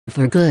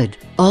for good.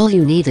 All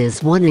you need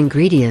is one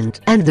ingredient,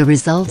 and the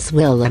results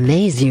will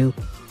amaze you.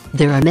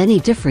 There are many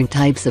different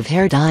types of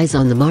hair dyes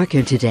on the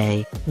market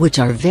today, which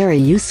are very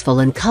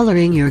useful in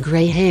coloring your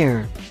gray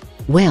hair.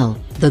 Well,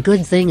 the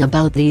good thing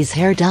about these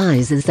hair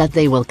dyes is that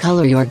they will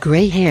color your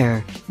gray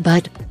hair,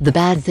 but the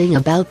bad thing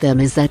about them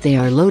is that they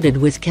are loaded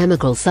with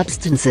chemical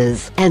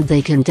substances and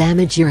they can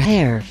damage your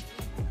hair.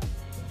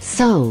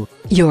 So,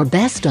 your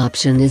best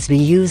option is to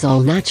use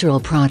all natural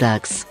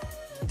products.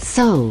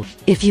 So,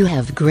 if you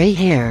have gray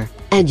hair,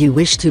 and you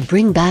wish to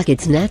bring back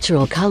its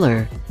natural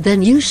color,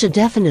 then you should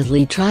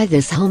definitely try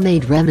this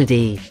homemade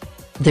remedy.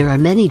 There are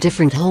many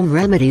different home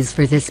remedies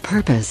for this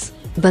purpose,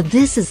 but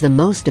this is the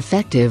most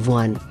effective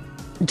one.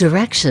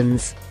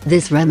 Directions: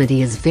 this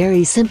remedy is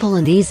very simple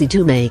and easy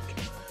to make.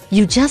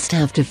 You just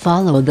have to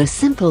follow the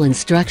simple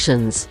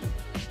instructions.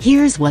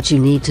 Here's what you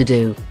need to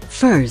do.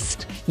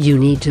 First, you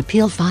need to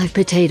peel 5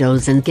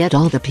 potatoes and get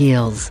all the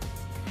peels.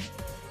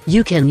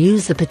 You can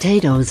use the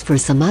potatoes for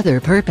some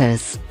other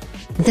purpose.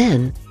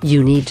 Then,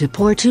 you need to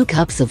pour 2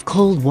 cups of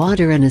cold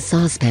water in a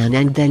saucepan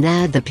and then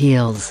add the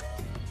peels.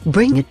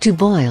 Bring it to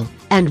boil,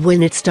 and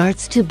when it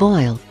starts to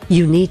boil,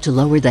 you need to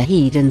lower the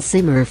heat and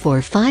simmer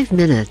for 5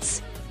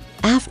 minutes.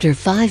 After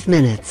 5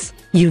 minutes,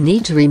 you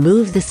need to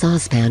remove the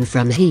saucepan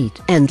from heat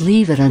and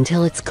leave it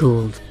until it's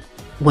cooled.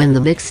 When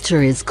the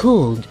mixture is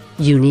cooled,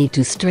 you need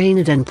to strain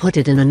it and put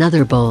it in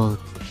another bowl.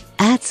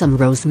 Add some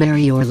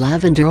rosemary or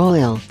lavender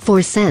oil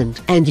for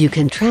scent, and you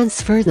can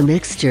transfer the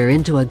mixture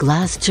into a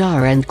glass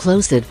jar and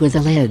close it with a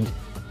lid.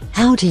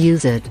 How to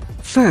use it?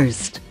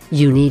 First,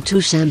 you need to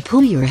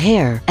shampoo your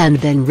hair and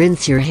then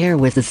rinse your hair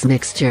with this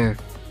mixture.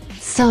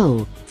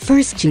 So,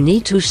 first you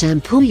need to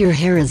shampoo your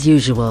hair as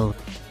usual.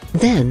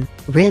 Then,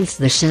 rinse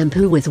the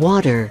shampoo with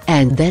water,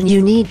 and then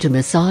you need to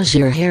massage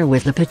your hair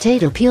with the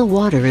potato peel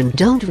water and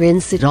don't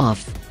rinse it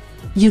off.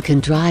 You can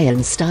dry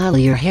and style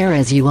your hair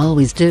as you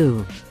always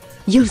do.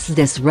 Use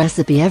this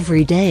recipe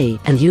every day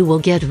and you will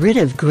get rid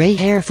of gray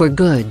hair for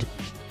good.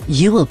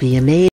 You will be amazed.